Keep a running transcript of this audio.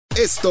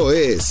Esto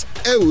es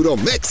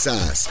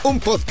Euromexas, un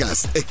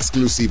podcast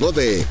exclusivo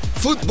de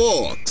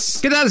Footbox.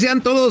 ¿Qué tal?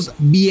 Sean todos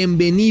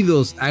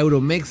bienvenidos a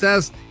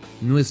Euromexas,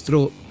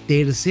 nuestro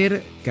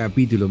tercer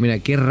capítulo. Mira,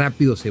 qué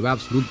rápido se va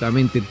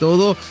absolutamente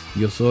todo.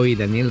 Yo soy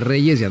Daniel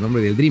Reyes y a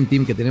nombre del Dream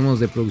Team que tenemos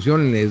de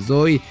producción les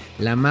doy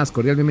la más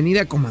cordial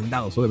bienvenida,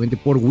 comandados obviamente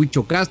por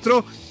Huicho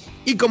Castro.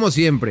 Y como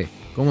siempre,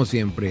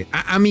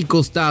 a mi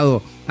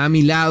costado, a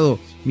mi lado,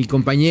 mi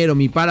compañero,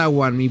 mi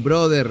paraguas, mi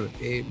brother,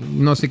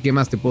 no sé qué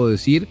más te puedo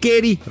decir,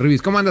 Kerry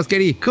Rubis. ¿Cómo andas,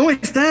 Kerry? ¿Cómo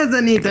estás,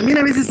 Dani? También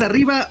a veces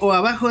arriba o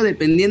abajo,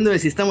 dependiendo de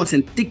si estamos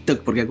en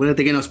TikTok, porque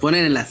acuérdate que nos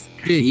ponen en las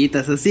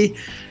sillitas así.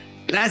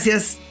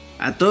 Gracias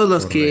a todos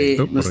los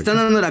que nos están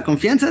dando la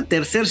confianza.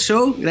 Tercer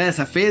show, gracias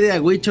a Fede,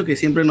 a Huicho, que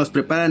siempre nos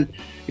preparan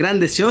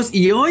grandes shows.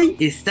 Y hoy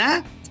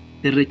está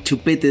de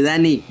rechupete,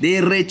 Dani,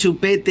 de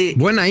rechupete.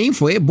 Buena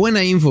info,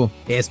 buena info.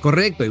 Es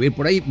correcto. Y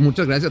por ahí,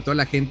 muchas gracias a toda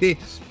la gente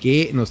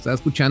que nos está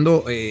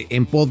escuchando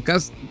en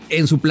podcast,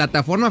 en su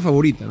plataforma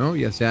favorita, ¿no?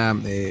 Ya sea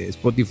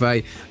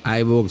Spotify,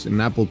 iVoox,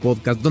 en Apple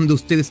Podcast, donde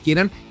ustedes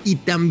quieran. Y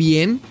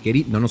también,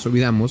 Kerry, no nos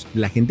olvidamos,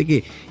 la gente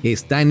que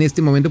está en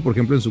este momento, por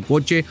ejemplo, en su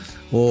coche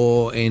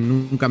o en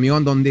un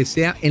camión, donde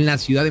sea, en la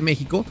Ciudad de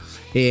México.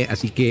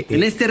 Así que...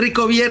 en este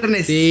rico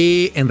viernes.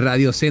 Sí, en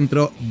Radio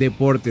Centro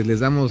Deportes. Les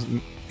damos,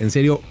 en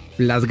serio,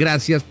 las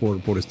gracias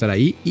por estar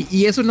ahí.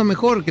 Y eso es lo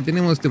mejor que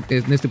tenemos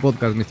en este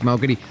podcast, mi estimado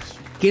Kerry.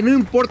 Que no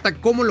importa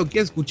cómo lo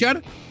quieras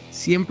escuchar,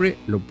 siempre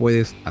lo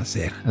puedes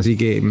hacer. Así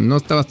que no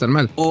estabas tan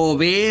mal. O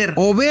ver,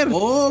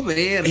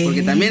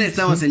 porque también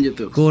estamos en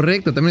YouTube.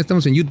 Correcto, también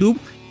estamos en YouTube.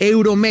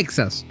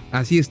 Euromexas,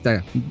 así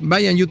está.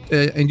 Vayan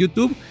en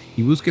YouTube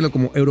y búsquenlo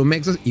como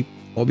Euromexas y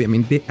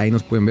obviamente ahí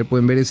nos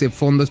pueden ver ese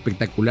fondo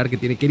espectacular que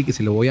tiene Kerry, que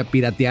se lo voy a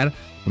piratear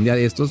un día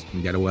de estos,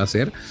 ya lo voy a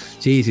hacer.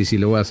 Sí,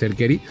 lo voy a hacer,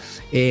 Kerry.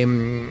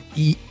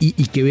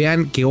 Y que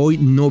vean que hoy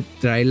no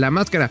trae la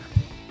máscara.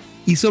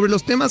 Y sobre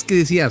los temas que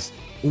decías,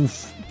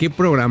 qué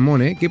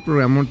programón, qué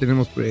programón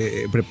tenemos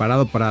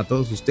preparado para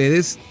todos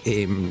ustedes.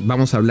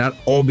 Vamos a hablar,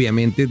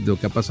 obviamente, de lo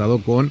que ha pasado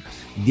con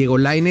Diego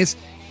Lainez,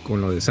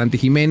 con lo de Santi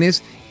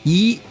Jiménez,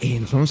 y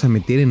nos vamos a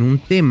meter en un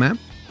tema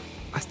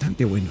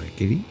bastante bueno,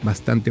 Kerry,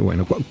 bastante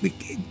bueno.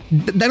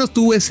 Danos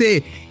tú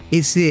ese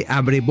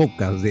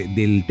abrebocas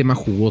del tema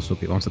jugoso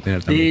que vamos a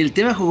tener también. ¿El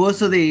tema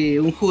jugoso de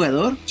un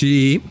jugador?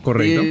 Sí,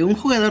 correcto. De un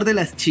jugador de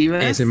las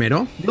Chivas. Ese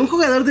mero. De un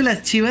jugador de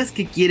las Chivas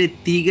que quiere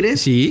Tigres.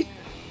 Sí.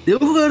 De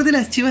un jugador de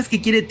las Chivas que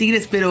quiere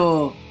Tigres,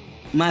 pero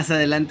más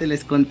adelante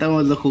les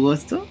contamos lo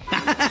jugoso.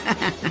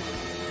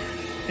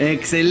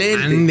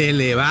 Excelente.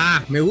 Ándele,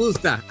 va, me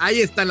gusta.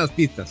 Ahí están las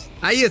pistas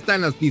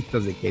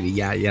de Kerry.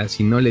 Ya,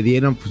 si no le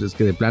dieron, pues es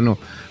que de plano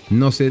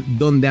no sé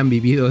dónde han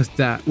vivido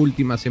esta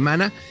última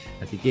semana.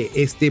 Así que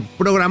este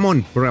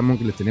programón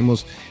que les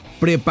tenemos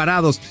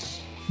preparados.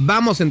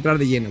 Vamos a entrar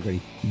de lleno,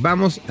 Kerry.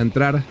 Vamos a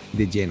entrar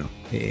de lleno.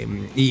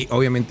 Y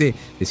obviamente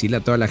decirle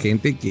a toda la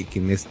gente que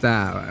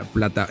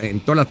en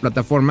todas las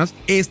plataformas,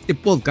 este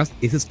podcast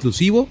es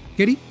exclusivo,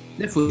 Kerry,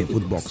 de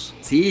Footbox.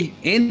 Sí,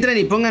 entren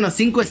y pónganos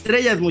 5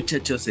 estrellas,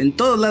 muchachos, en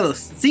todos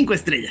lados, 5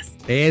 estrellas.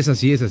 Es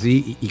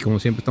así, y como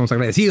siempre estamos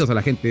agradecidos a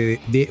la gente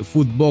de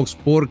Footbox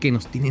porque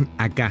nos tienen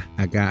acá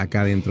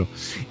adentro.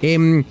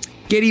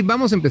 Kerry,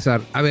 vamos a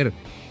empezar. A ver,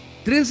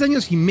 3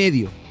 años y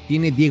medio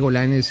tiene Diego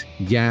Lainez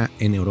ya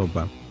en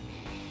Europa.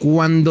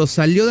 Cuando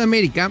salió de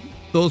América,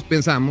 todos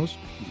pensamos,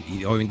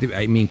 y obviamente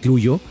ahí me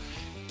incluyo,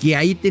 que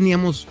ahí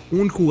teníamos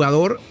un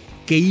jugador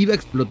que iba a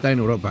explotar en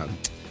Europa.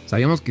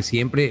 Sabíamos que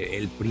siempre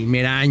el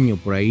primer año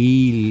por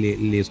ahí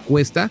les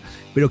cuesta,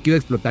 pero que iba a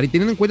explotar. Y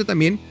teniendo en cuenta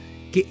también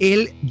que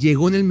él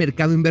llegó en el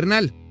mercado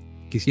invernal,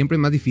 que siempre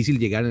es más difícil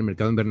llegar en el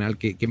mercado invernal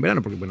que en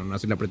verano, porque bueno, no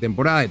hace la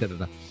pretemporada y tal.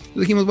 Entonces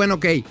dijimos, bueno,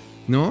 ok,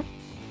 ¿no?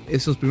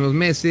 Esos primeros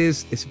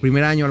meses, ese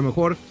primer año a lo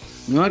mejor.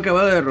 No ha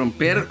acabado de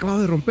romper,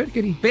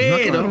 Kerry.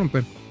 Pero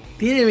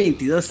tiene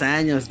 22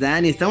 años,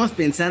 Dani. Estamos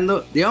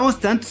pensando, llevamos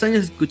tantos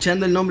años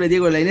escuchando el nombre de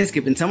Diego Lainez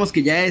que pensamos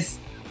que ya es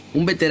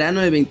un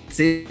veterano de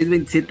 26,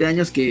 27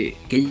 años que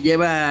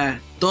lleva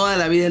toda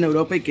la vida en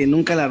Europa y que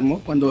nunca la armó,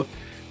 cuando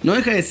no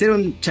deja de ser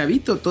un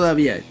chavito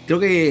todavía. Creo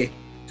que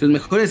sus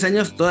mejores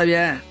años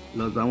todavía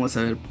los vamos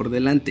a ver por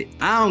delante.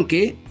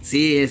 Aunque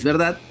sí, es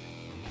verdad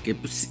que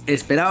pues,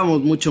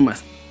 esperábamos mucho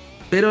más.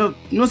 Pero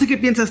no sé qué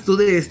piensas tú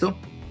de esto.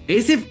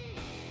 Ese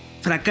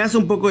fracaso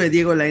un poco de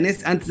Diego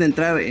Lainez, antes de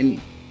entrar en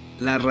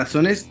las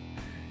razones,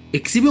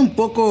 exhibe un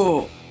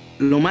poco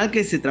lo mal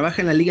que se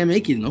trabaja en la Liga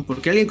MX, ¿no?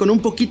 Porque alguien con un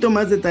poquito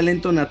más de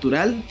talento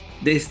natural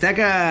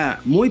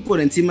destaca muy por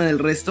encima del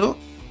resto,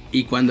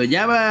 y cuando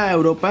ya va a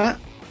Europa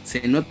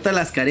se notan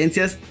las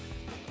carencias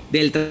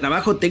del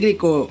trabajo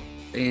técnico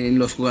en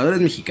los jugadores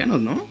mexicanos,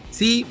 ¿no?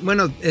 Sí,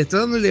 bueno, está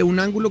dándole un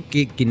ángulo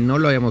que no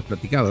lo habíamos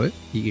platicado,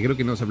 y que creo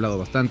que nos ha hablado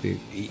bastante,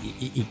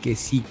 y que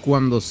sí,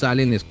 cuando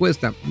salen les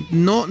cuesta.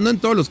 No en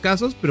todos los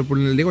casos, pero por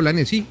el Diego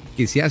Lainez sí,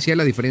 que sí hacía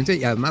la diferencia,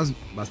 y además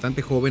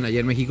bastante joven allá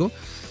en México,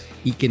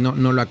 y que no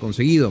lo ha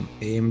conseguido.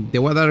 Te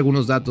voy a dar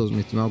algunos datos,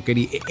 mi estimado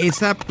Kerry.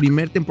 Esa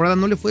primera temporada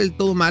no le fue del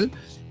todo mal,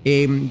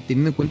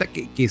 teniendo en cuenta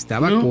que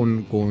estaba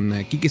con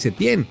Quique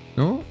Setién,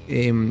 ¿no?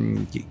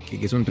 Que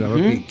es un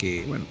entrenador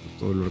que, bueno, pues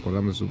todos lo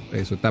recordamos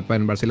su etapa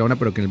en Barcelona,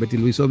 pero que en el Betis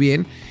lo hizo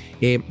bien.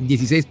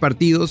 16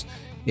 partidos,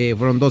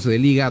 fueron 12 de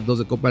Liga, 2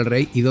 de Copa del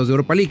Rey y 2 de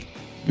Europa League.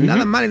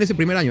 Nada mal en ese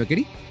primer año,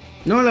 Keri.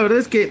 No, la verdad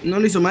es que no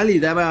lo hizo mal y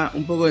daba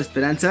un poco de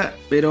esperanza,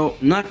 pero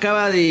no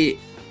acaba de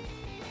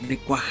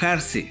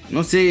cuajarse.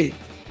 No sé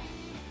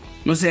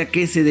a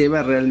qué se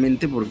deba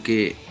realmente,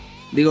 porque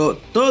digo,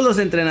 todos los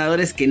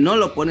entrenadores que no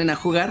lo ponen a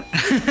jugar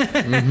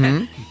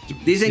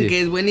dicen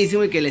que es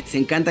buenísimo y que les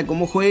encanta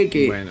cómo juegue,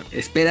 que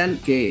esperan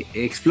que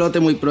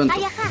explote muy pronto,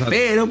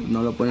 pero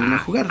no lo ponen a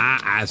jugar.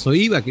 Eso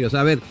iba, quiero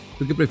saber.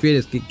 ¿Tú qué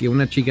prefieres? Que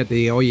una chica te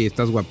diga, oye,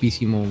 estás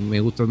guapísimo, me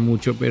gustas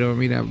mucho, pero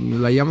mira,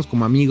 la llevamos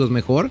como amigos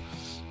mejor.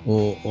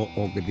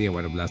 O que te diga,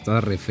 bueno, la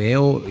estás re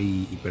feo,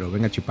 pero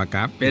venga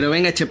chepacá. Pero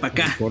venga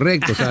chepacá.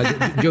 Correcto, o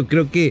sea, yo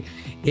creo que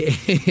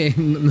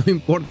no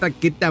importa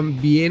qué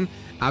tan bien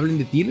hablen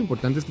de ti, lo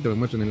importante es que te lo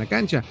muestren en la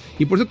cancha.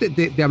 Y por eso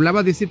te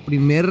hablaba de ese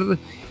primer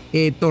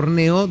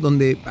torneo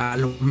donde a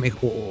lo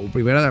mejor,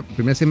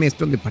 primer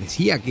semestre, donde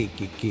parecía que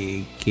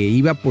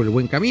iba por el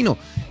buen camino.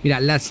 Mira,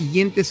 la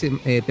siguiente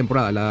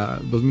temporada, la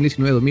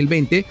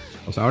 2019-2020,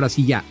 o sea, ahora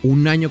sí ya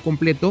un año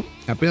completo,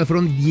 apenas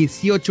fueron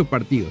 18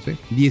 partidos,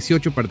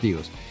 18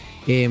 partidos.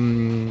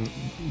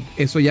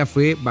 Eso ya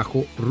fue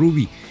bajo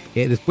Rubi.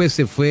 Después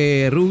se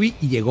fue Rubi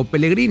y llegó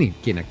Pellegrini,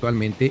 quien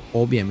actualmente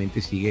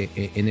obviamente sigue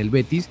en el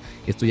Betis.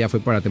 Esto ya fue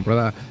para la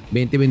temporada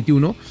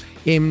 2021.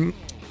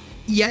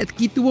 Y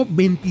aquí tuvo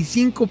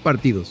 25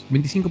 partidos,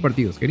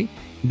 Keri.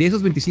 De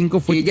esos 25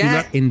 fue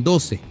titular en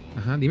 12.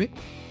 Ajá, dime.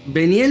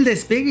 Venía el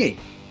despegue,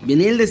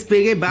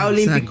 va a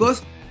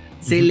Olímpicos,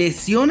 se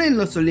lesiona en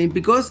los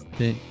Olímpicos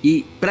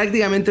y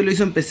prácticamente lo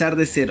hizo empezar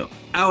de cero.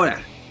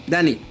 Ahora,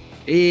 Dani,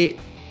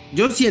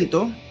 yo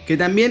siento que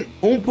también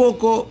un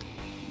poco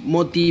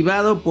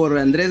motivado por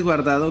Andrés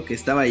Guardado, que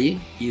estaba ahí,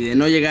 y de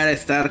no llegar a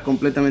estar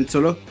completamente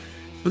solo,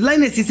 pues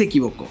Lainez sí se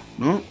equivocó,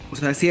 ¿no? O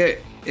sea, sí,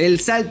 el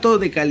salto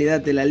de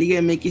calidad de la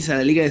Liga MX a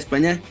la Liga de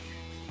España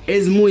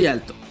es muy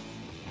alto.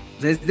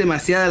 O sea, es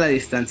demasiada la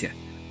distancia.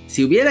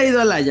 Si hubiera ido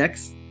al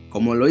Ajax,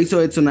 como lo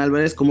hizo Edson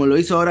Álvarez, como lo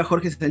hizo ahora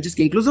Jorge Sánchez,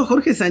 que incluso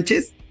Jorge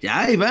Sánchez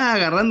ya iba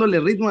agarrándole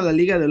ritmo a la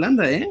Liga de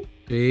Holanda, ¿eh?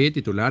 Sí,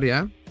 titular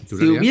ya.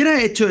 Si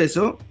hubiera hecho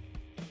eso,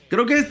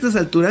 creo que a estas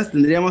alturas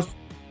tendríamos,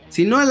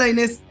 si no a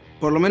Lainez,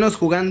 por lo menos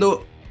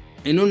jugando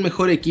en un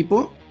mejor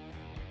equipo,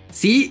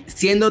 sí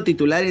siendo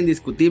titular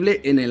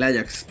indiscutible en el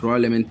Ajax,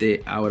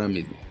 probablemente ahora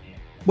mismo.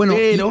 Bueno,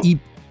 pero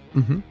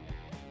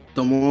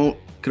tomó,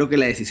 creo que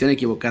la decisión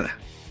equivocada.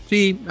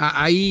 Sí,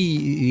 ahí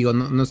digo,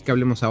 no es que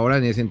hablemos ahora,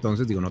 en ese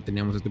entonces, digo, no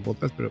teníamos este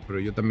podcast, pero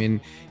yo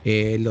también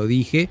lo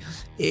dije,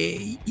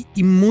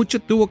 y mucho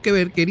tuvo que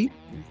ver, Keri,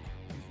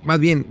 más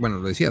bien, bueno,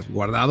 lo decías,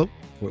 Guardado,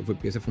 fue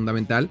pieza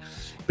fundamental,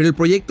 pero el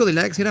proyecto del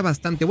Ajax era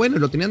bastante bueno,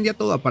 lo tenían ya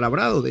todo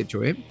apalabrado, de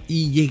hecho,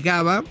 y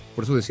llegaba,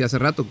 por eso decía hace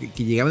rato,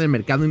 que llegaba en el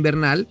mercado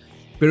invernal,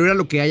 pero era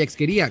lo que Ajax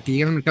quería, que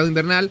llegara al mercado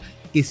invernal,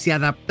 que se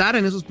adaptara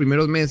en esos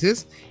primeros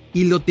meses,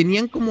 y lo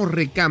tenían como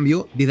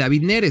recambio de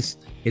David Neres,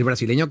 el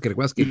brasileño que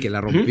recuerdas que la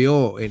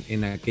rompió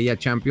en aquella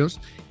Champions,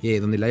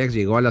 donde el Ajax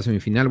llegó a la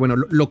semifinal. Bueno,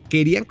 lo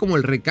querían como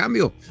el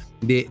recambio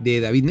de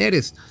David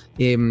Neres,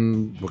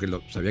 porque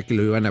sabía que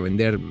lo iban a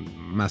vender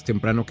más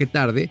temprano que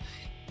tarde,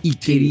 y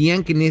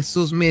querían que en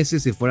esos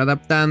meses se fuera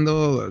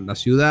adaptando la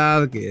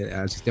ciudad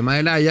al sistema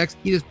del Ajax,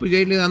 y después ya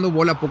irle dando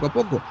bola poco a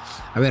poco.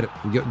 A ver,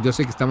 yo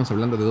sé que estamos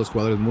hablando de dos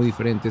jugadores muy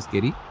diferentes,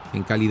 Keri,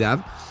 en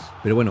calidad,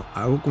 pero bueno,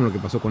 algo como lo que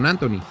pasó con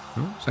Anthony,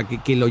 ¿no? O sea,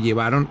 que lo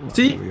llevaron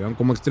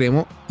como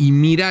extremo, y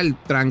mira el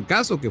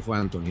trancazo que fue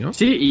Anthony, ¿no?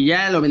 Sí, y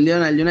ya lo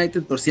vendieron al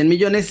United por 100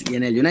 millones, y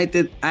en el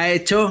United ha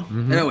hecho,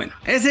 pero bueno,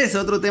 ese es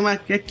otro tema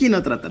que aquí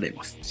no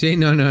trataremos. Sí,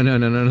 no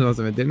nos vamos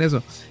a meter en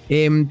eso.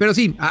 Pero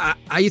sí,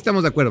 ahí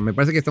estamos de acuerdo, me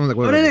parece que estamos de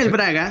acuerdo. Ahora en el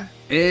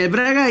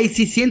Braga, ahí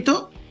sí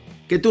siento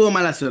que tuvo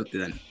mala suerte,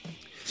 Dani.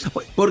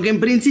 Porque en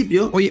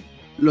principio,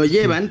 lo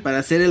llevan para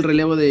hacer el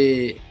relevo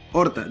de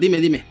Horta.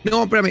 Dime.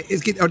 No, espérame,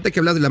 es que ahorita que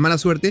hablas de la mala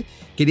suerte,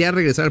 quería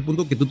regresar al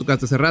punto que tú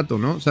tocaste hace rato,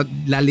 ¿no? O sea,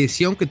 la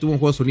lesión que tuvo en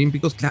Juegos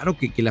Olímpicos, claro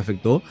que le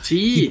afectó.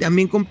 Sí. Y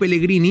también con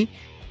Pellegrini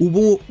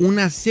hubo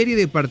una serie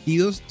de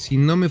partidos, si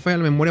no me falla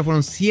la memoria,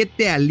 fueron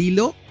 7 al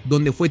hilo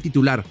donde fue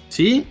titular.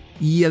 Sí.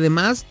 Y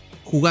además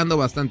jugando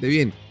bastante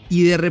bien.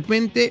 Y de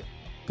repente,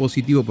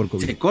 positivo por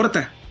COVID.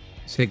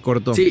 Se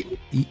cortó. Sí.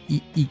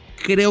 Y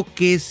creo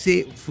que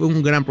ese fue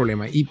un gran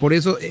problema. Y por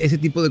eso ese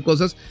tipo de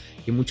cosas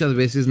que muchas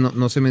veces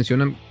no se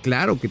mencionan,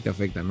 claro que te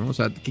afectan, ¿no? O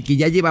sea, que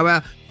ya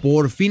llevaba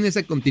por fin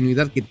esa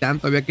continuidad que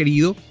tanto había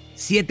querido,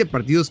 7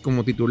 partidos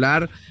como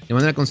titular de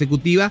manera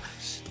consecutiva,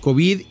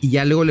 COVID, y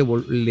ya luego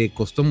le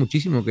costó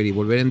muchísimo querer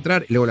volver a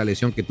entrar. Luego la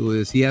lesión que tú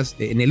decías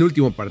en el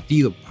último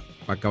partido,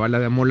 para acabarla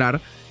de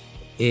amolar.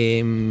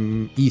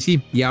 Y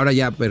sí, y ahora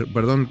ya,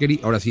 perdón, Keri,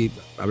 ahora sí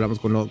hablamos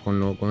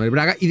con el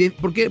Braga. ¿Y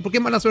por qué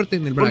mala suerte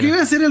en el Braga? Porque iba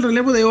a hacer el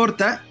relevo de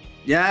Horta,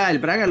 ya el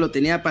Braga lo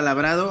tenía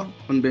palabrado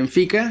con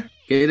Benfica,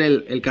 que era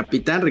el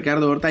capitán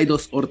Ricardo Horta. Hay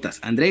 2 Hortas,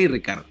 André y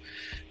Ricardo.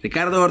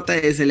 Ricardo Horta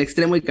es el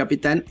extremo y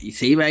capitán, y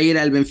se iba a ir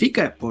al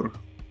Benfica por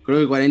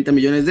creo que 40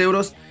 millones de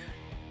euros.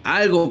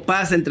 Algo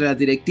pasa entre las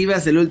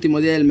directivas el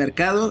último día del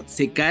mercado,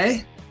 se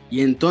cae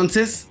y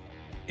entonces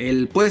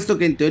el puesto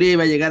que en teoría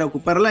iba a llegar a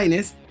ocupar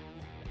Lainez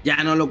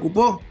ya no lo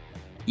ocupó.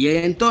 Y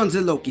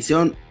entonces lo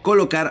quisieron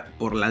colocar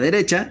por la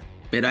derecha,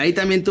 pero ahí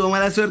también tuvo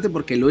mala suerte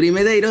porque el Uri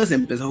Medeiros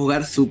empezó a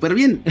jugar súper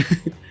bien.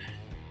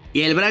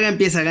 Y el Braga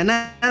empieza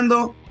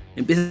ganando,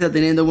 empieza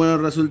teniendo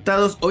buenos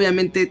resultados.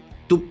 Obviamente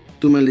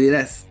tú me lo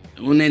dirás,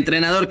 un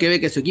entrenador que ve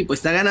que su equipo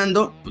está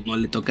ganando, pues no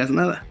le tocas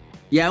nada.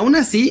 Y aún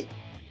así,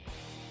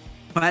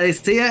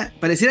 pareciera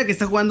que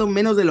está jugando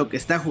menos de lo que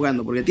está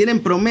jugando, porque tiene en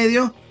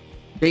promedio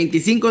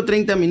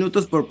 25-30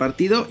 minutos por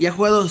partido y ha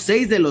jugado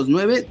 6 de los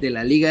 9 de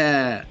la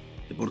Liga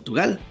de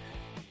Portugal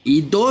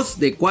y 2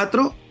 de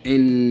 4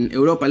 en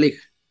Europa League.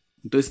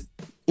 Entonces,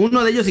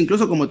 uno de ellos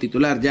incluso como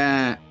titular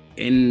ya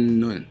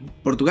en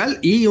Portugal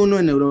y uno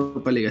en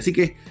Europa League. Así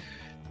que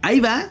ahí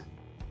va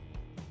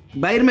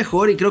a ir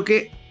mejor y creo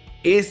que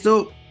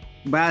esto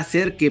va a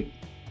hacer que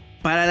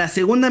para la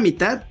segunda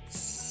mitad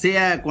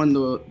sea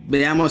cuando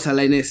veamos a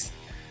Lainez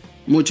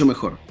mucho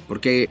mejor,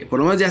 porque por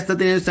lo menos ya está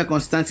teniendo esta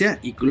constancia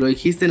y lo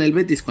dijiste en el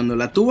Betis cuando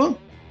la tuvo,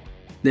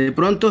 de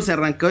pronto se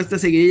arrancó esta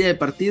seguidilla de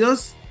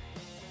partidos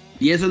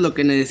y eso es lo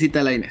que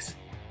necesita Lainez.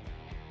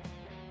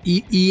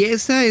 Y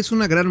esa es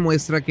una gran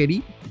muestra,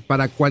 Kerry,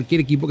 para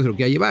cualquier equipo que se lo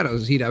quiera llevar.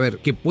 Es decir, a ver,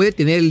 que puede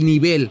tener el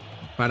nivel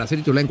para ser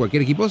titular en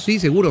cualquier equipo, sí,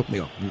 seguro.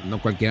 Digo,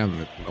 no cualquiera,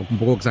 un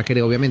poco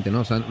exageré, obviamente,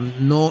 ¿no? O sea,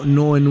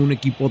 no en un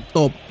equipo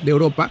top de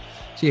Europa,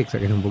 sí,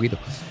 exageré un poquito.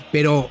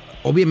 Pero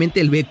obviamente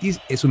el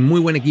Betis es un muy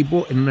buen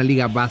equipo en una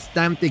liga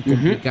bastante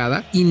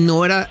complicada y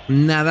no era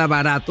nada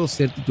barato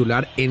ser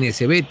titular en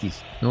ese Betis,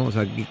 ¿no? O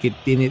sea, que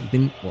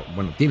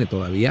tiene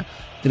todavía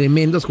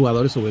tremendos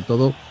jugadores, sobre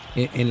todo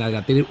en la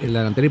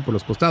delantera y por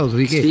los costados.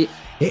 Así que sí.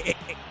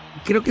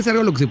 Creo que es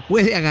algo a lo que se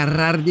puede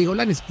agarrar Diego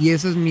Lainez. Y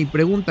esa es mi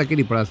pregunta,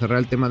 Kerry, para cerrar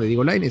el tema de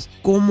Diego Lainez.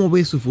 ¿Cómo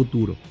ves su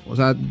futuro? O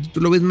sea,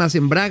 ¿tú lo ves más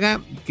en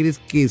Braga? ¿Crees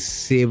que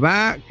se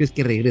va? ¿Crees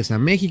que regresa a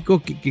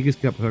México? ¿Qué crees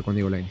que va a pasar con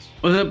Diego Lainez?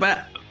 O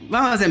sea,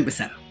 vamos a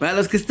empezar. Para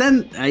los que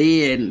están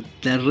ahí en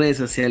las redes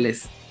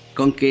sociales,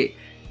 con que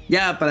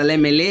ya para la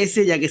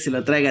MLS, ya que se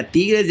lo traiga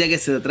Tigres, ya que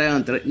se lo traiga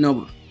Monterrey,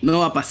 no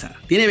va a pasar.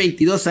 Tiene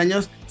 22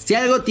 años. Si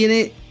algo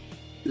tiene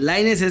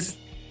Lainez es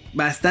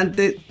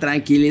bastante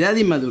tranquilidad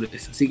y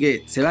madurez, así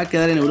que se va a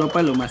quedar en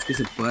Europa lo más que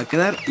se pueda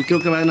quedar y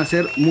creo que van a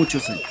ser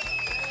muchos años.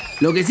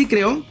 Lo que sí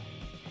creo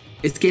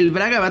es que el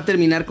Braga va a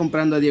terminar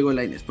comprando a Diego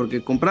Lainez,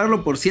 porque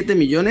comprarlo por 7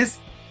 millones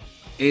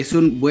es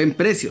un buen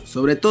precio,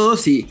 sobre todo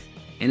si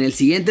en el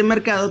siguiente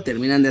mercado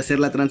terminan de hacer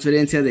la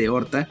transferencia de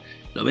Horta,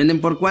 lo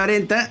venden por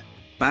 40,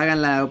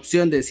 pagan la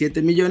opción de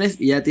 7 millones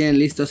y ya tienen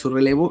listo a su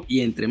relevo, y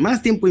entre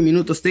más tiempo y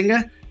minutos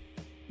tenga,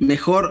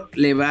 mejor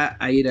le va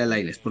a ir a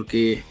Lainez,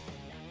 porque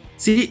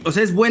sí, o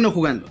sea, es bueno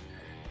jugando.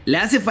 Le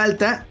hace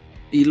falta,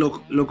 y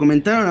lo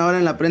comentaron ahora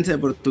en la prensa de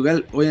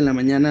Portugal, hoy en la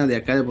mañana de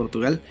acá de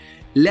Portugal,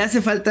 le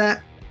hace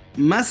falta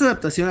más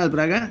adaptación al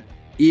Braga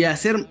y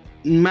hacer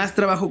más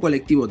trabajo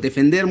colectivo,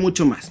 defender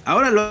mucho más.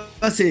 Ahora lo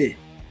hace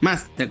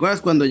más. ¿Te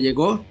acuerdas cuando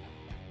llegó?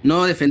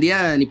 No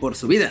defendía ni por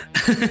su vida.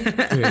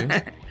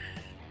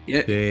 Sí,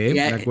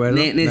 de acuerdo.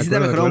 Necesita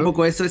mejorar un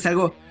poco eso, es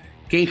algo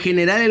que en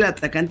general el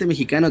atacante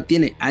mexicano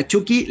tiene. A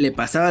Chucky le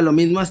pasaba lo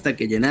mismo hasta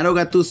que Gennaro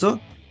Gattuso,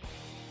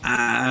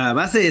 a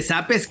base de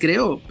zapes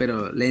creo,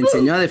 pero le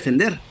enseñó a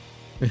defender.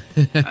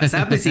 A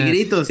zapes y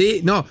gritos.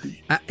 Sí, no,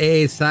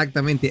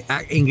 exactamente,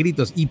 en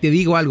gritos. Y te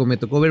digo algo, me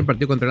tocó ver el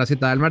partido contra la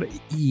Z Almar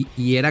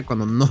y era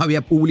cuando no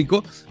había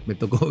público, me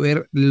tocó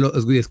ver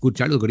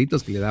escuchar los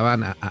gritos que le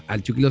daban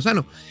al Chucky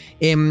Lozano.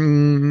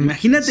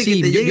 Imagínate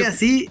sí, que te llegue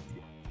así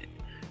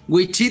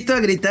Wichito a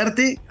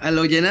gritarte a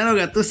lo Gennaro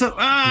Gattuso.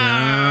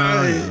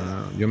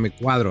 No. Yo me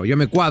cuadro,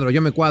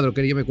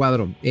 querido.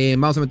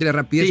 Vamos a meterle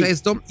rapidez a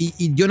esto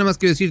y yo nada más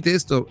quiero decirte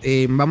esto,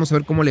 vamos a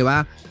ver cómo le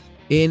va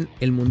en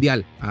el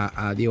Mundial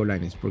a Diego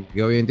Lainez,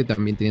 porque obviamente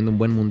también teniendo un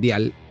buen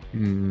Mundial,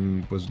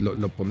 pues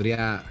lo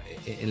pondría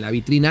en la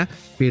vitrina,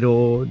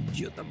 pero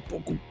yo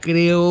tampoco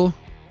creo,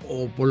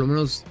 o por lo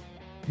menos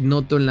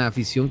noto en la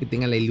afición que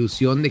tenga la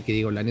ilusión de que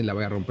Diego Lainez la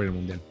vaya a romper en el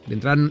Mundial. De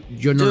entrada,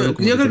 yo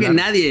creo que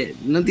nadie,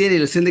 no tiene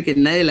ilusión de que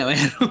nadie la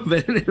vaya a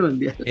romper en el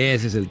Mundial.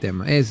 Ese es el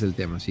tema,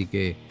 así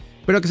que...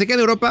 Pero que se quede en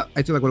Europa,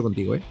 ahí estoy de acuerdo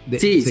contigo, ¿eh?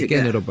 Sí, se queda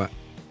en Europa.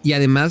 Y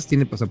además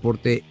tiene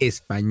pasaporte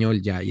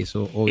español ya, y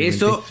eso obviamente...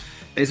 Eso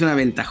es una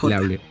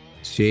ventajota.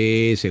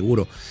 Sí,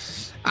 seguro.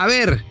 A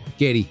ver,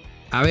 Kerry,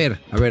 a ver.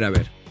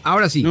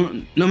 Ahora sí.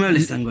 No me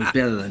hables tan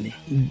golpeado, Dani.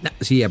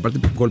 Sí, aparte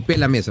golpeé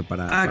la mesa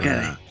para...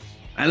 caray.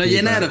 A lo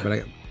Gennaro.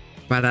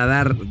 Para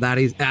dar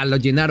a lo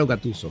Gennaro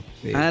Gattuso.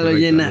 A lo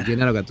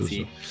Gennaro Gattuso.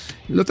 Sí.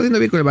 Lo está haciendo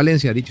bien con el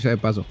Valencia, dicho sea de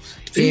paso.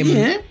 Sí,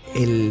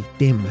 el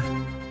tema...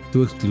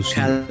 tu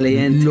exclusiva.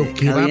 Caliente, lo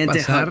que va a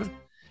pasar. Hot.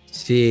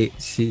 Sí.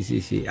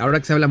 Ahora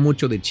que se habla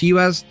mucho de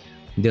Chivas,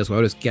 de los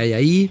jugadores que hay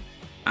ahí.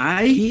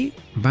 ¿Qué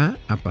va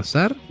a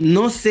pasar?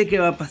 No sé qué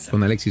va a pasar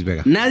con Alexis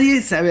Vega.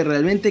 Nadie sabe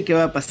realmente qué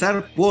va a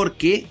pasar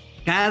porque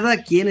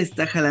cada quien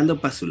está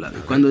jalando para su lado.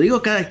 Cuando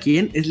digo cada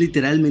quien, es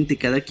literalmente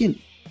cada quien.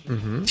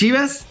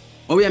 Chivas,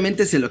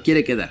 obviamente se lo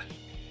quiere quedar.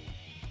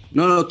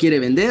 No lo quiere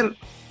vender.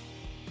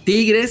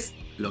 Tigres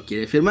lo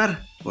quiere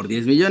firmar por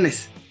 10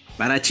 millones.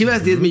 Para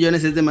Chivas 10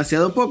 millones es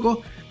demasiado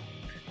poco,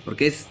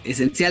 porque es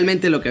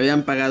esencialmente lo que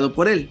habían pagado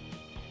por él.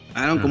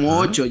 Pagaron como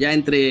 8 ya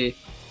entre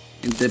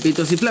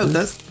pitos y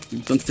flautas,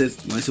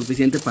 entonces no es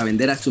suficiente para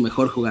vender a su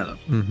mejor jugador.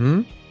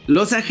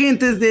 Los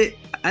agentes de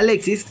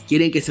Alexis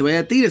quieren que se vaya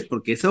a Tigres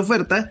porque esa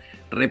oferta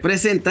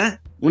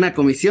representa una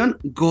comisión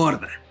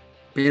gorda,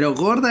 pero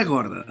gorda,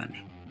 Dani.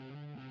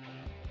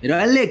 Pero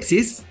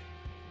Alexis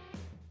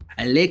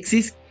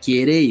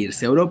quiere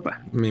irse a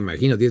Europa. Me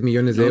imagino, 10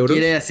 millones de euros. No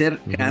quiere hacer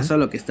caso a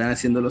lo que están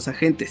haciendo los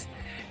agentes.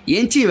 Y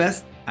en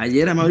Chivas,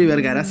 ayer Amaury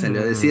Vergara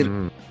salió a decir,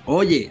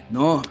 oye,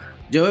 no,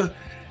 yo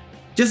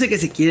sé que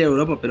se quiere a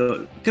Europa,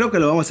 pero creo que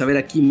lo vamos a ver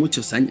aquí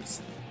muchos años.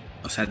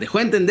 O sea, dejó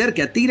a entender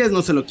que a Tigres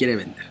no se lo quiere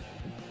vender.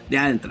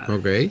 Ya de entrada.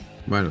 Ok,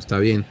 bueno, está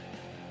bien.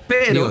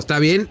 Pero digo, está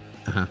bien.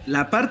 Ajá.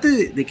 La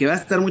parte de que va a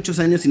estar muchos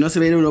años y no se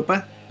ve en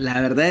Europa,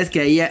 la verdad es que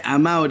ahí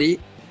Amaury,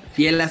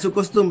 fiel a su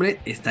costumbre,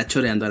 está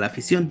choreando a la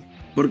afición.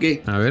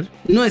 Porque a ver.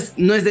 No es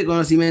de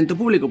conocimiento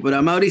público, pero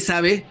Amaury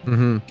sabe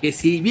que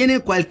si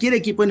viene cualquier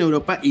equipo en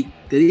Europa, y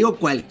te digo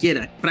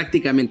cualquiera,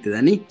 prácticamente,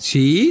 Dani.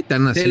 Sí,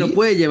 tan así. Se lo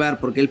puede llevar,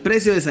 porque el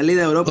precio de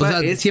salida a Europa, o sea,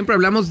 es... Siempre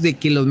hablamos de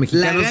que los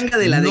mexicanos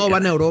no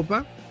van a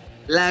Europa.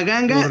 La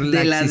ganga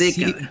de la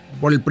década.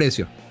 Por el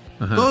precio.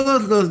 Ajá.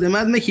 Todos los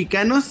demás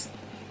mexicanos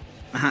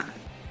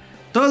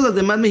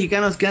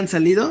que han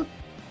salido,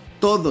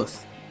 todos,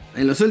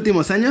 en los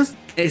últimos años,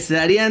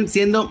 estarían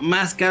siendo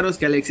más caros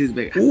que Alexis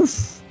Vega.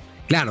 Uf.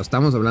 Claro,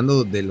 estamos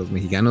hablando de los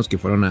mexicanos que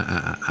fueron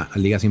a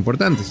ligas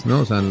importantes,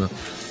 ¿no? O sea, no.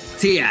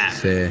 Sí,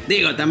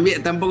 digo,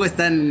 tampoco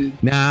están.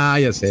 No,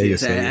 yo sé.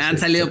 Han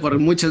salido por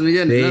muchos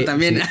millones, ¿no?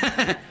 También. Sí.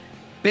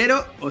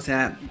 Pero, o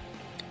sea,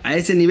 a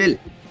ese nivel.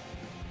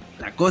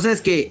 La cosa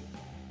es que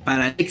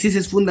para Alexis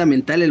es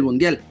fundamental el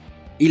Mundial.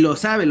 Y lo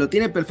sabe, lo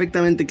tiene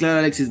perfectamente claro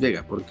Alexis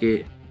Vega,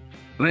 porque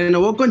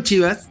renovó con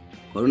Chivas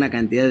por una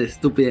cantidad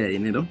estúpida de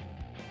dinero.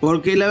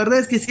 Porque la verdad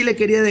es que sí le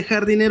quería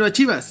dejar dinero a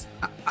Chivas.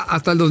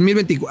 Hasta el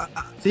 2024.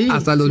 Sí,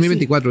 hasta el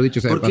 2024, dicho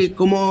sea de paso. Porque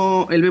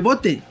como el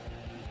Bebote.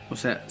 O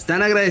sea,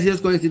 están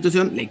agradecidos con la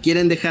institución, le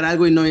quieren dejar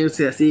algo y no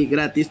irse así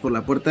gratis por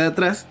la puerta de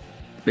atrás.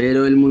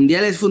 Pero el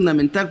Mundial es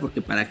fundamental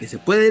porque para que se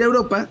pueda ir a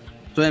Europa,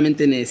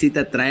 solamente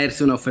necesita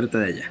traerse una oferta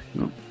de allá,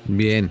 ¿no?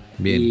 Bien.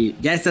 Y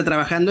ya está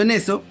trabajando en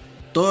eso.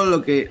 Todo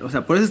lo que, o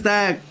sea, por eso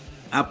está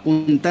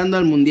apuntando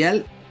al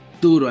Mundial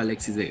duro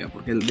Alexis Vega.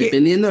 Porque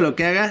dependiendo de lo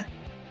que haga,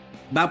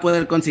 va a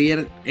poder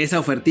conseguir esa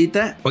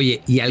ofertita.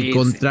 Oye, y al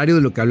contrario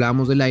de lo que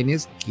hablábamos de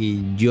Lainez, que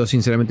yo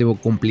sinceramente veo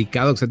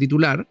complicado que sea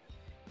titular,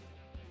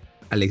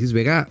 Alexis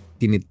Vega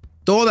tiene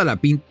toda la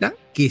pinta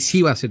que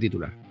sí va a ser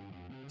titular.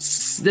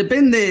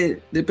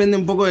 Depende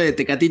un poco de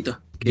Tecatito.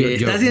 Que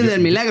está haciendo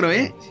el milagro,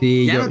 ¿eh?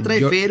 Sí, ya no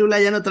trae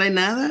férula, ya no trae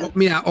nada.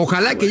 Mira,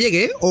 ojalá que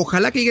llegue,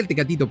 ojalá que llegue el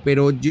Tecatito,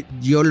 pero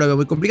yo lo veo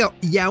muy complicado.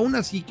 Y aún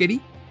así,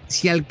 Keri,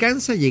 si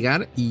alcanza a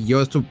llegar, y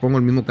yo esto pongo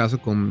el mismo caso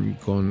con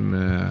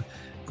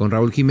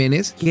Raúl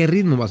Jiménez, ¿qué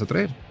ritmo vas a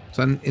traer? O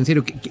sea, en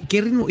serio,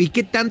 ¿qué ritmo y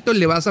qué tanto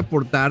le vas a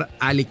aportar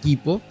al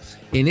equipo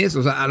en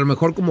eso? O sea, a lo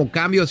mejor como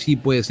cambio sí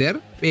puede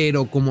ser,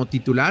 pero como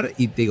titular,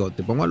 y te digo,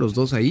 te pongo a los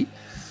dos ahí,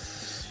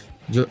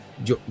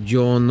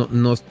 yo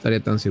no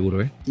estaría tan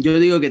seguro, ¿eh? Yo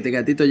digo que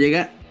Tecatito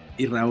llega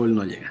y Raúl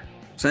no llega.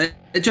 O sea, de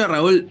hecho a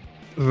Raúl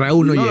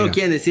no llega. No lo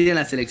quieren decir en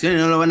la selección y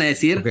no lo van a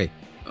decir. Okay.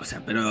 O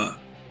sea, pero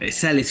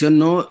esa lesión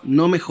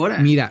no mejora.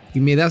 Mira,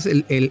 y me das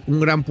un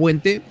gran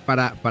puente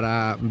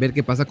para ver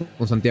qué pasa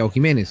con Santiago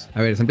Jiménez.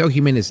 A ver, Santiago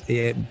Jiménez,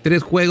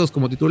 3 juegos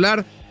como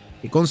titular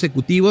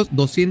consecutivos,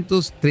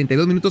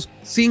 232 minutos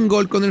sin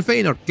gol con el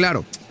Feyenoord.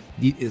 Claro,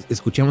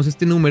 escuchamos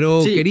este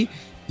número, sí. Keri,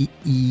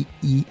 y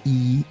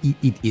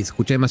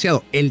escucha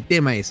demasiado. El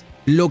tema es,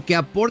 lo que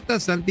aporta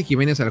Santi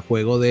Jiménez al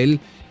juego del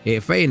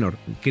Feyenoord,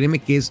 créeme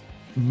que es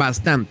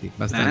bastante.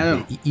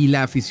 Claro. Y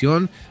la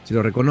afición se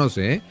lo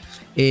reconoce,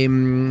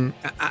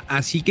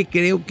 así que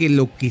creo que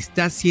lo que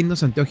está haciendo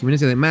Santiago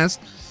Jiménez,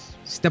 además,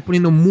 se está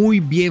poniendo muy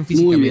bien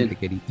físicamente,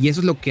 Keri. Y eso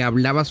es lo que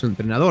hablaba su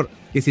entrenador,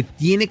 que se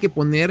tiene que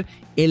poner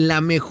en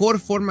la mejor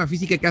forma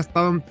física que ha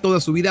estado en toda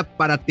su vida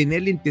para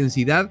tener la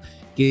intensidad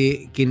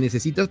que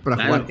necesitas para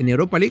jugar en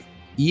Europa League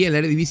y en la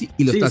Eredivisie,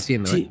 y lo está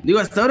haciendo. Sí. Digo,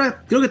 hasta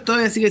ahora creo que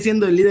todavía sigue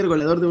siendo el líder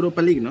goleador de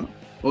Europa League, ¿no?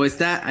 O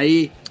está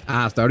ahí.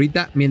 Hasta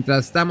ahorita,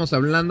 mientras estamos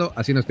hablando,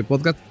 haciendo este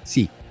podcast,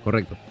 sí,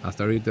 correcto.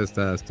 Hasta ahorita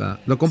está.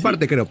 Lo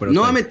comparte, creo, pero.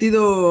 No ha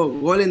metido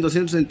gol en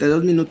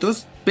 232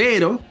 minutos,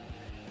 pero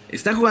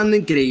está jugando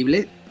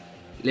increíble.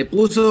 Le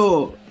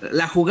puso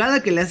la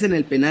jugada que le hacen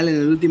el penal en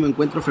el último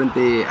encuentro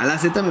frente a la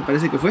Z, me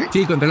parece que fue.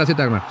 Sí, contra la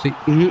Z, sí.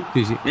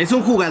 Sí. Es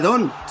un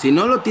jugadón. Si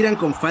no lo tiran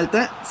con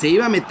falta, se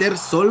iba a meter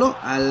solo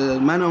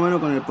al mano a mano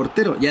con el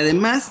portero. Y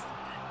además,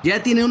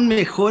 ya tiene un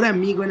mejor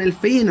amigo en el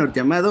Feyenoord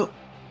llamado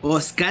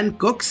Özcan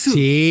Koksu.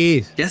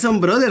 Sí. Ya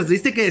son brothers.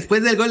 ¿Viste que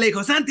después del gol le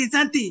dijo, Santi,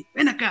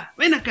 ven acá,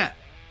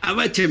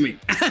 abácheme?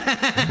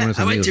 Buenos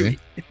amigos,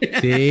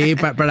 Sí,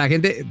 para la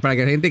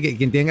gente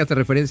que tenga esta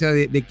referencia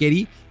de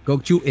Keri,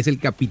 Kokchu es el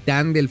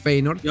capitán del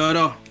Feyenoord.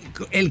 Lloró.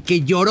 el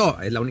que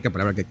lloró, es la única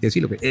palabra que hay que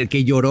decirlo, el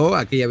que lloró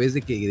aquella vez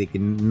de que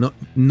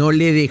no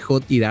le dejó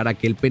tirar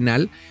aquel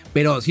penal,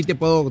 pero sí te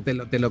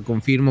lo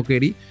confirmo,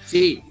 Kerry.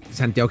 Sí.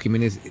 Santiago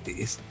Jiménez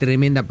es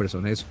tremenda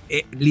persona,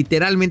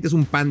 literalmente es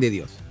un pan de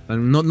Dios,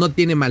 no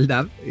tiene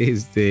maldad,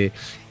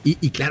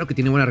 y claro que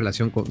tiene buena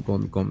relación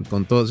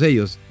con todos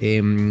ellos.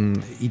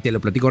 Y te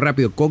lo platico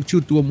rápido,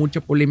 Kokchu tuvo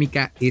mucha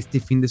polémica este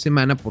fin de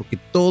semana porque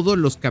todos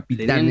los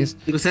capitanes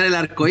cruzar el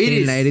arco iris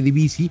en la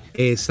Eredivisie,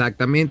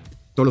 exactamente,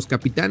 todos los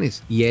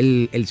capitanes, y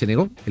él se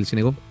negó,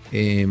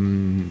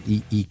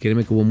 y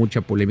créeme que hubo mucha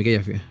polémica.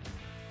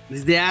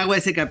 Es de agua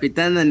ese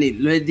capitán, Dani,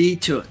 lo he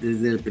dicho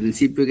desde el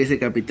principio que ese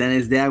capitán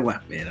es de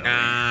agua, pero...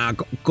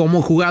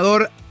 Como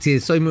jugador,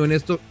 si soy muy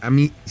honesto, a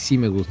mí sí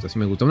me gusta.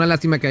 Una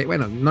lástima que,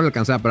 bueno, no le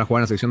alcanzaba para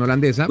jugar en la selección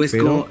holandesa, pues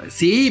pero...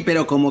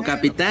 pero como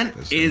capitán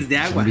pues, es de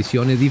agua. Son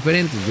visiones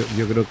diferentes,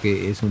 yo creo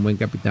que es un buen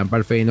capitán para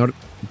el Feyenoord,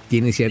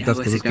 tiene ciertas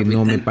cosas que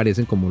no me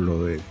parecen, como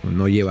lo de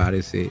no llevar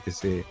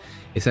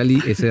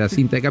esa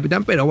cinta de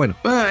capitán, pero bueno.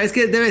 Es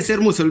que debe ser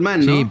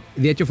musulmán, ¿no? Sí,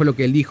 de hecho fue lo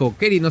que él dijo.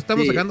 Kerry, nos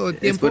estamos sacando de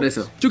tiempo. Es por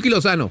eso. Chucky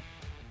Lozano,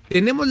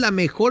 ¿tenemos la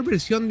mejor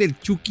versión del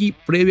Chucky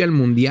previo al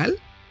Mundial?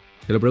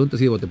 Te lo pregunto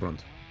así de bote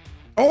pronto.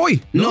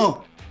 ¡Hoy!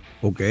 No.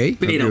 Ok.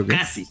 Pero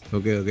casi.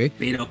 Ok.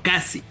 Pero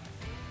casi.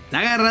 Está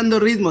agarrando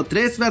ritmo.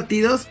 3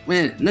 partidos.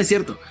 Bueno, no es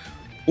cierto.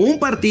 Un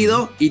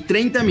partido y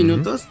 30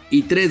 minutos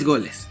y 3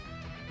 goles.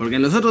 Porque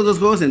en los otros 2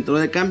 juegos entró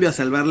de cambio a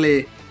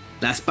salvarle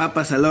las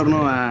papas al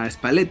horno a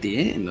Spalletti,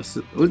 ¿eh? En los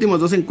últimos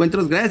 2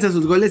 encuentros, gracias a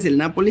sus goles, el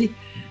Napoli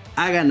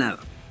ha ganado.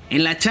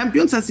 En la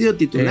Champions ha sido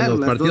titular. En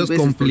los partidos 2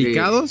 veces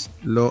complicados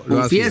lo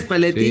ha sido.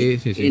 Spalletti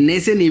en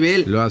ese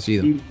nivel. Lo ha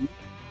sido.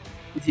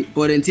 Sí,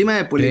 por encima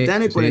de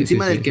Politano y por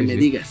encima del que me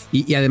digas.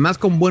 Y además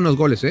con buenos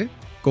goles, ¿eh?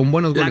 Con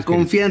buenos goles. La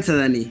confianza,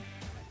 Dani.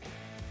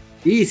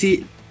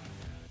 Sí.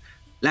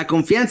 La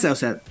confianza, o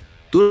sea,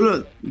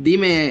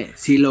 dime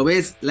si lo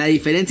ves, la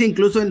diferencia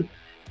incluso en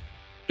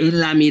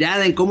la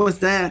mirada, en cómo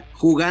está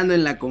jugando,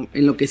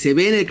 en lo que se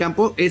ve en el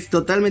campo, es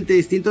totalmente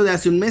distinto de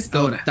hace un mes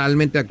ahora.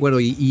 Totalmente de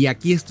acuerdo, y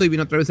aquí estoy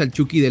viendo otra vez al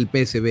Chucky del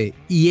PSV,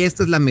 y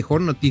esta es la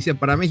mejor noticia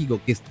para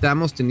México, que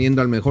estamos teniendo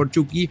al mejor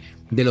Chucky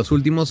de los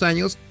últimos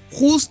años,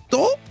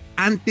 justo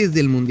antes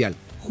del Mundial,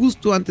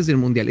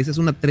 esa es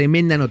una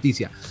tremenda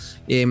noticia.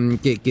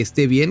 Que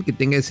esté bien, que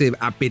tenga ese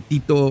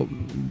apetito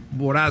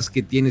voraz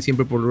que tiene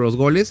siempre por los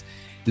goles,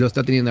 lo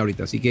está teniendo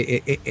ahorita, así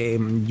que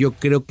yo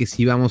creo que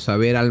sí vamos a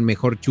ver al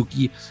mejor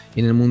Chucky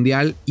en el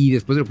Mundial, y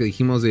después de lo que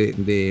dijimos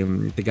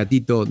de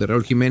Tecatito, de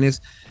Raúl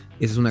Jiménez,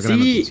 esa es una gran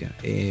noticia.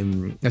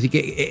 Así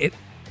que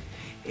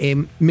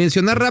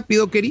mencionar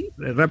rápido, Kerry,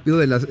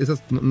 de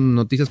esas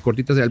noticias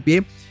cortitas de al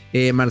pie.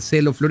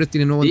 Marcelo Flores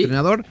tiene nuevo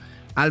entrenador,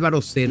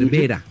 Álvaro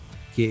Cervera,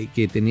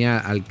 que tenía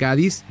al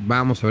Cádiz.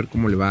 Vamos a ver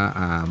cómo le va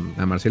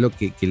a Marcelo,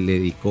 que le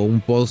dedicó un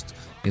post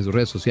en sus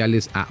redes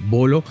sociales a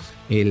Bolo,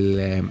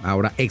 el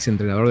ahora ex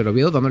entrenador del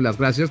Oviedo, dándole las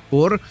gracias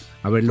por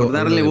haberlo... ¿Por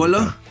darle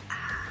bolo?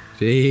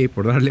 Sí,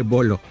 por darle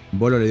bolo.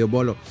 Bolo le dio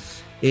bolo.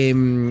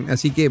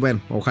 Así que bueno,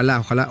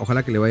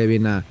 ojalá que le vaya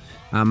bien a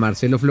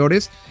Marcelo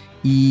Flores.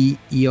 Y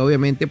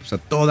obviamente pues a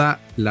toda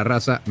la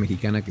raza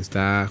mexicana que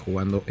está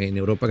jugando en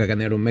Europa, que acá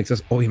en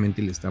Euromexas,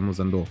 obviamente le estamos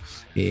dando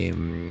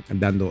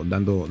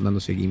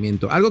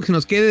seguimiento. Algo que se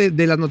nos quede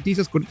de las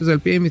noticias cortitas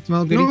del pie, mi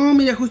estimado Kerry. No,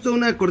 mira, justo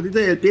una cortita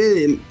del pie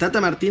de Tata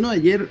Martino.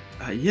 Ayer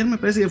me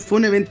parece que fue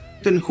un evento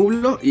en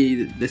Júbilo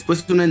y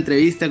después una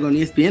entrevista con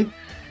ESPN,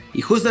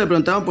 y justo le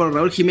preguntaban por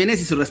Raúl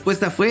Jiménez y su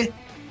respuesta fue: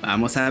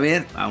 vamos a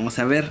ver.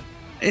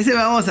 Ese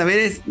vamos a ver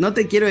es, no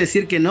te quiero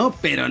decir que no,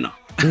 pero no.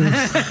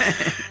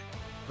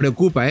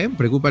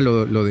 Preocupa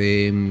lo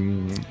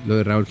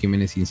de Raúl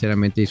Jiménez,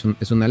 sinceramente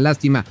es una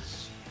lástima.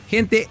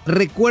 Gente,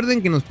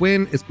 recuerden que nos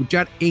pueden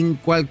escuchar en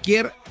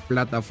cualquier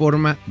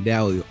plataforma de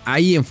audio.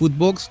 Ahí en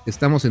Footbox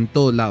estamos en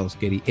todos lados,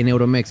 Kerry, en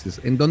Euromexes,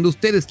 en donde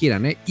ustedes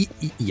quieran, y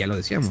ya lo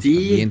decíamos,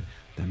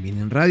 también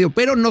en radio,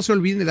 pero no se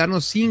olviden de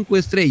darnos 5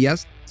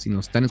 estrellas si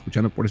nos están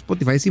escuchando por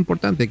Spotify. Es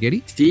importante,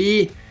 Kerry.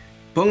 Sí,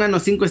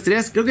 pónganos 5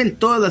 estrellas, creo que en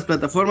todas las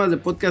plataformas de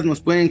podcast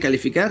nos pueden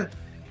calificar.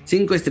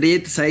 5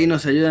 estrellitas ahí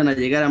nos ayudan a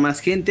llegar a más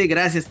gente.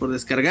 Gracias por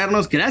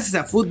descargarnos, gracias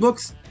a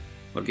Footbox,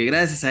 porque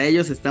gracias a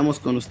ellos estamos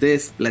con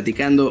ustedes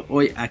platicando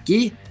hoy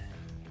aquí.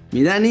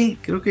 Mi Dani,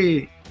 creo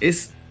que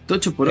es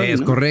tocho por hoy,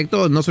 Es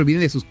correcto, no se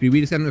olviden de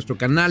suscribirse a nuestro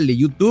canal de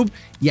YouTube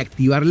y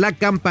activar la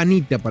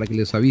campanita para que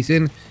les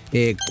avisen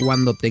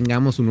cuando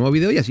tengamos un nuevo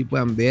video y así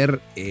puedan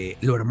ver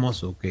lo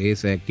hermoso que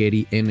es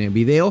Kerry en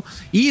video.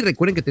 Y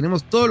recuerden que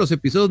tenemos todos los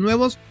episodios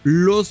nuevos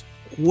los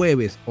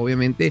jueves,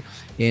 obviamente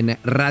en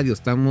radio.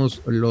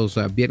 Estamos los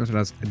viernes a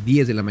las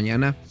 10 de la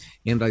mañana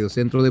en Radio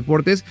Centro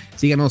Deportes.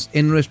 Síganos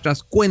en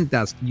nuestras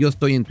cuentas. Yo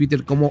estoy en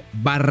Twitter como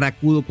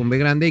Barracudo con B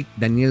grande,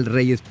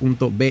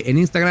 danielreyes.b en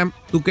Instagram.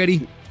 ¿Tú,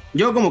 Kerry?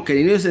 Yo como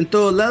Kerry News en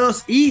todos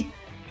lados, y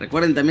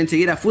recuerden también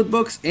seguir a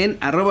Footbox en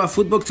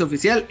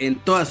 @FootboxOficial en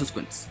todas sus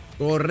cuentas.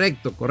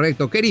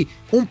 Correcto. Kerry,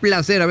 un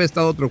placer haber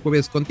estado otro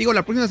jueves contigo.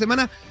 La próxima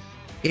semana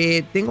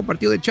tengo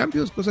partido de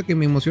Champions, cosa que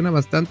me emociona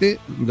bastante.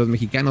 Los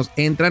mexicanos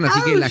entran,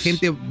 así que la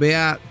gente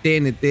vea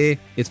TNT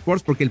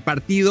Sports, porque el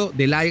partido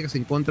del Ajax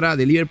en contra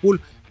de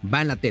Liverpool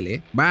va en la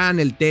tele, va en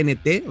el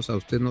TNT, o sea,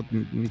 ustedes no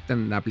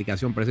necesitan la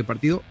aplicación para ese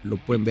partido, lo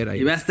pueden ver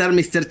ahí. Y va a estar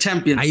Mr.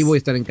 Champions. Ahí voy a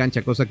estar en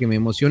cancha, cosa que me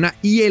emociona.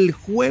 Y el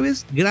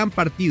jueves, gran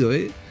partido,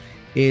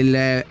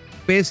 el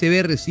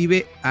PSV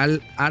recibe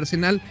al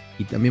Arsenal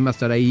y también va a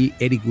estar ahí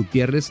Eric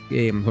Gutiérrez.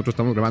 Nosotros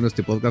estamos grabando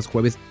este podcast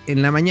jueves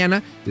en la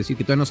mañana, es decir,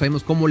 que todavía no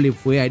sabemos cómo le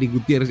fue a Eric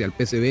Gutiérrez y al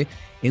PSV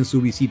en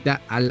su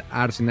visita al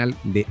Arsenal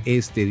de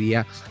este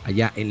día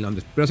allá en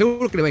Londres. Pero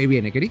seguro que le va a ir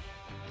bien, Keri.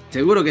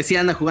 Seguro que sí,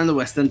 anda jugando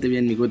bastante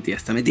bien mi Guti,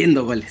 hasta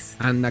metiendo goles.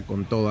 Anda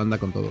con todo,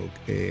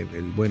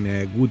 el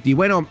buen Guti.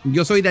 Bueno,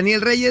 yo soy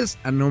Daniel Reyes,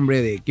 a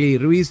nombre de Keri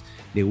Ruiz,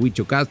 de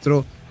Huicho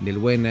Castro, del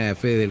buen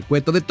Fede del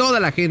Cueto, de toda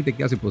la gente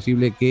que hace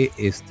posible que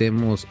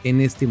estemos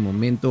en este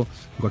momento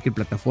en cualquier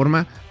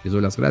plataforma. Les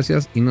doy las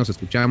gracias y nos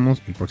escuchamos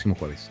el próximo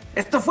jueves.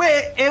 Esto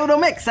fue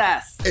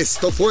Euromexas.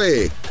 Esto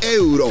fue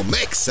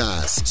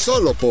Euromexas,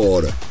 solo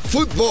por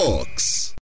Footbox.